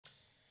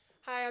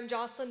Hi, I'm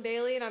Joslyn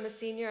Bailey, and I'm a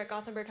senior at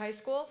Gothenburg High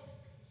School.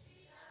 She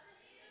doesn't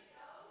even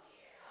go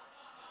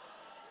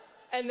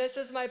here. And this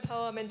is my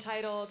poem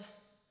entitled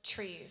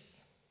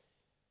Trees.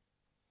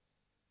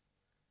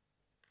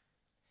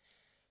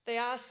 They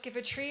ask, if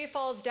a tree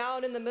falls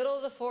down in the middle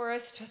of the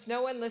forest with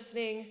no one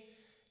listening,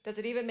 does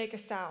it even make a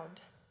sound?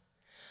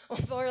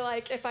 Or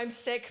like, if I'm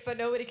sick but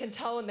nobody can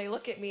tell when they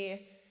look at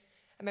me,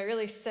 am I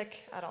really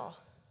sick at all?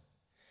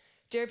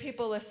 Dear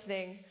people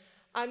listening,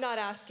 I'm not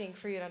asking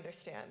for you to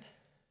understand.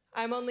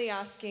 I'm only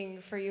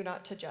asking for you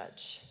not to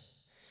judge.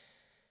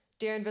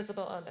 Dear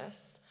invisible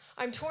illness,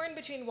 I'm torn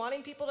between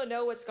wanting people to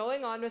know what's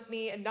going on with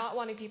me and not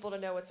wanting people to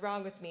know what's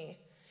wrong with me.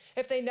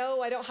 If they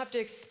know, I don't have to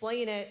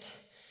explain it.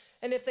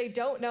 And if they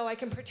don't know, I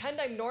can pretend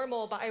I'm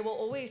normal, but I will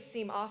always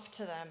seem off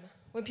to them.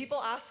 When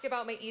people ask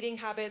about my eating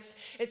habits,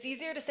 it's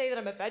easier to say that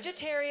I'm a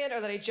vegetarian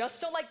or that I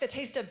just don't like the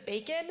taste of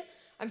bacon.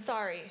 I'm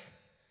sorry.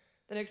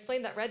 Then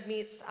explain that red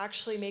meats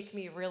actually make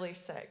me really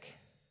sick.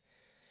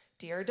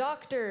 Dear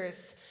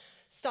doctors,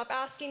 stop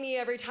asking me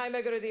every time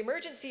I go to the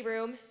emergency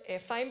room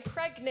if I'm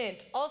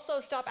pregnant. Also,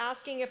 stop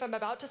asking if I'm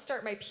about to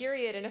start my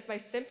period and if my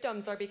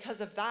symptoms are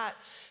because of that.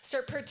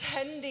 Start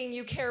pretending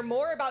you care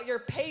more about your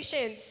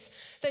patients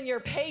than your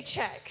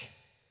paycheck.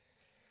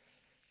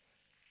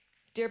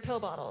 Dear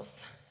pill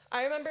bottles,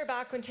 I remember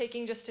back when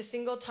taking just a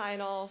single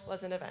Tylenol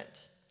was an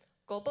event.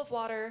 Gulp of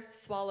water,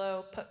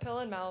 swallow, put pill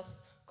in mouth,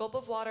 gulp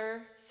of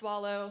water,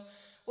 swallow,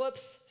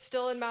 whoops,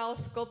 still in mouth,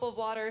 gulp of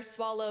water,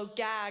 swallow,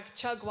 gag,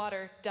 chug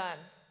water, done.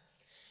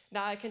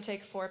 Now I can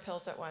take 4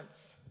 pills at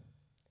once.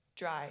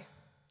 Dry.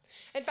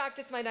 In fact,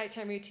 it's my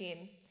nighttime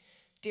routine.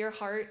 Dear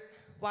heart,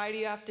 why do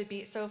you have to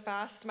beat so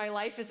fast? My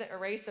life isn't a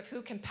race of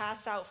who can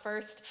pass out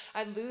first.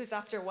 I lose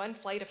after 1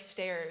 flight of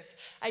stairs.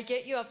 I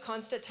get you have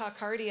constant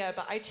tachycardia,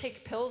 but I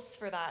take pills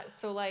for that.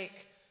 So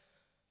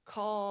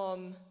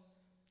calm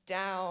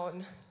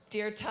down.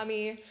 Dear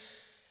tummy,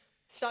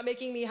 stop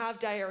making me have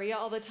diarrhea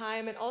all the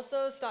time, and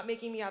also stop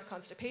making me have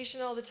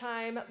constipation all the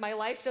time. My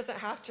life doesn't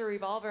have to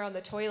revolve around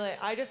the toilet.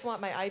 I just want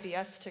my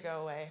IBS to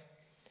go away.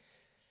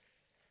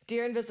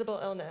 Dear invisible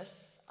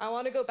illness, I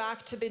want to go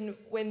back to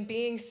when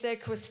being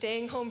sick was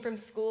staying home from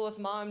school with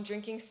mom,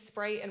 drinking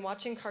Sprite and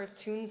watching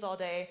cartoons all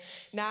day.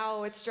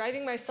 Now it's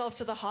driving myself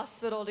to the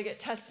hospital to get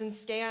tests and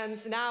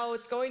scans. Now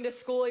it's going to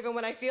school even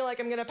when I feel like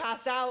I'm going to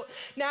pass out.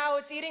 Now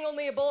it's eating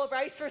only a bowl of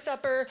rice for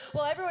supper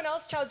while everyone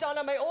else chows down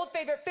on my old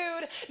favorite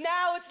food.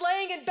 Now it's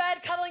laying in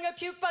bed cuddling a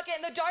puke bucket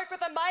in the dark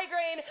with a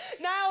migraine.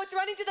 Now it's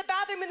running to the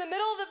bathroom in the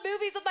middle of the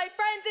movies with my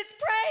friends. It's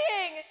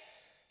praying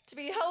to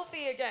be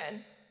healthy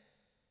again.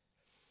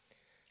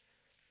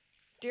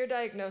 Dear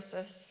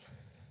diagnosis,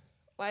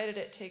 why did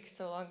it take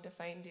so long to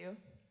find you?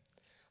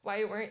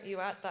 Why weren't you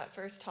at that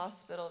first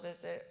hospital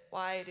visit?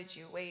 Why did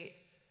you wait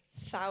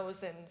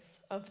thousands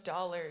of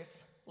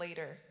dollars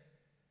later?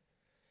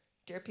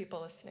 Dear people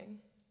listening,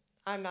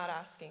 I'm not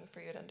asking for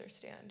you to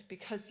understand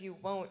because you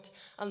won't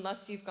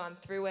unless you've gone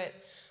through it.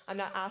 I'm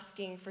not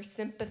asking for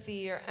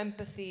sympathy or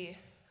empathy.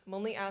 I'm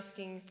only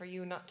asking for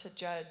you not to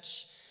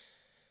judge.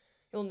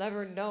 You'll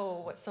never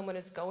know what someone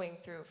is going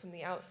through from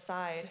the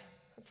outside.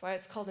 That's why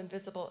it's called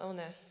invisible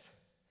illness.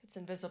 It's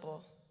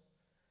invisible.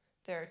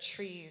 There are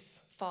trees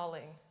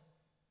falling.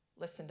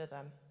 Listen to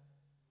them.